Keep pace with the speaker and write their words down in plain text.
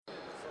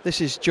This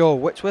is Joe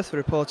Whitworth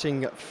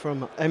reporting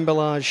from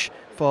Emballage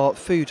for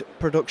Food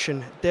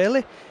Production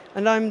Daily,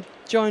 and I'm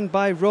joined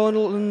by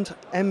Roland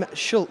M.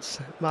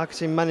 Schultz,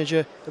 Marketing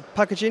Manager of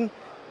Packaging,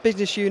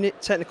 Business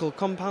Unit Technical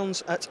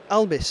Compounds at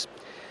Albis.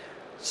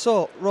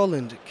 So,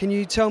 Roland, can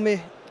you tell me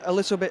a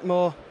little bit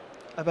more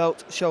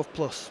about Shelf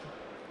Plus?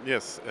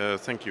 Yes,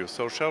 thank you.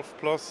 So Shelf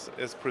Plus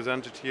is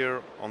presented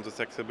here on this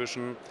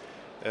exhibition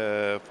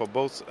for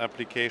both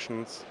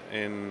applications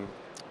in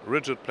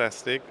rigid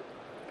plastic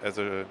as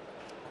a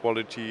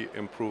quality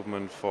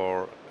improvement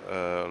for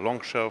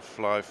long shelf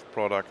life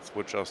products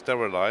which are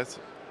sterilized,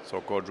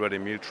 so-called ready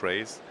meal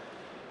trays,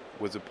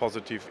 with a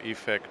positive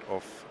effect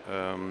of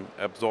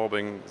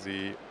absorbing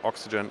the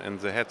oxygen in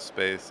the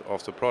headspace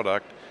of the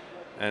product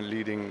and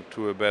leading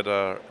to a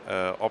better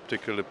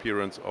optical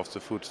appearance of the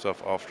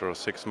foodstuff after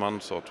 6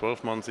 months or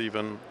 12 months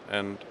even,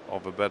 and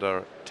of a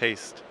better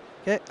taste.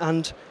 Okay,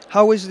 and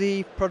how is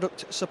the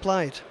product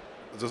supplied?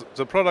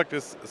 The product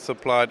is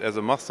supplied as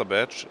a master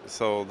batch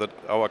so that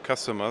our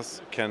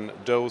customers can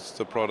dose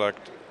the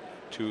product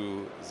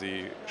to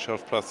the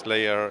Shelf Plus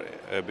layer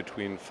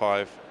between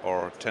 5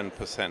 or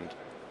 10%.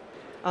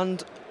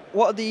 And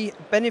what are the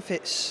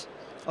benefits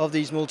of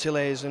these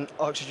multi-layers and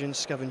oxygen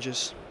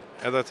scavengers?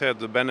 As I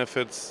said, the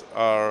benefits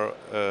are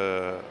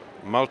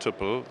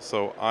multiple,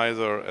 so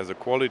either as a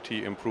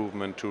quality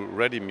improvement to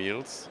ready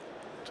meals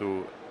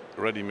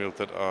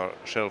that are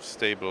shelf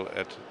stable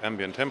at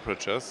ambient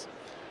temperatures,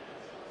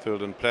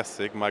 filled in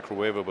plastic,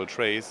 microwavable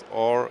trays,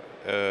 or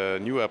a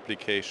new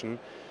application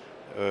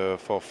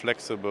for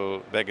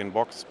flexible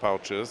bag-in-box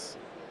pouches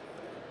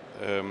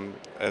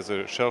as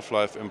a shelf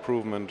life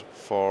improvement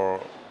for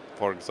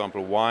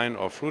example, wine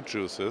or fruit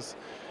juices,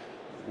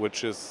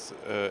 which is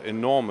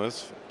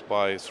enormous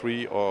by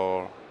 3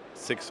 or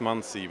 6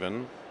 months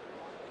even.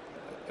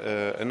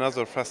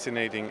 Another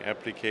fascinating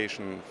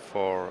application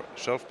for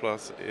Shelf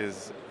Plus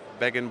is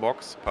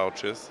bag-in-box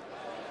pouches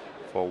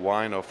for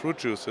wine or fruit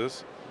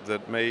juices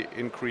that may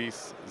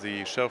increase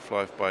the shelf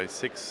life by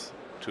 3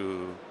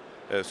 to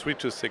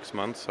 6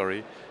 months,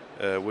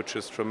 which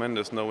is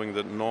tremendous, knowing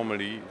that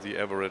normally the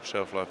average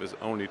shelf life is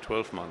only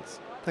 12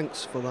 months.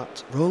 Thanks for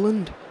that,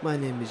 Roland. My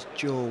name is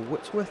Joe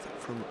Whitworth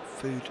from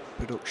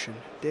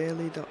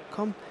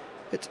foodproductiondaily.com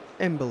at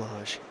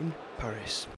Emballage in Paris.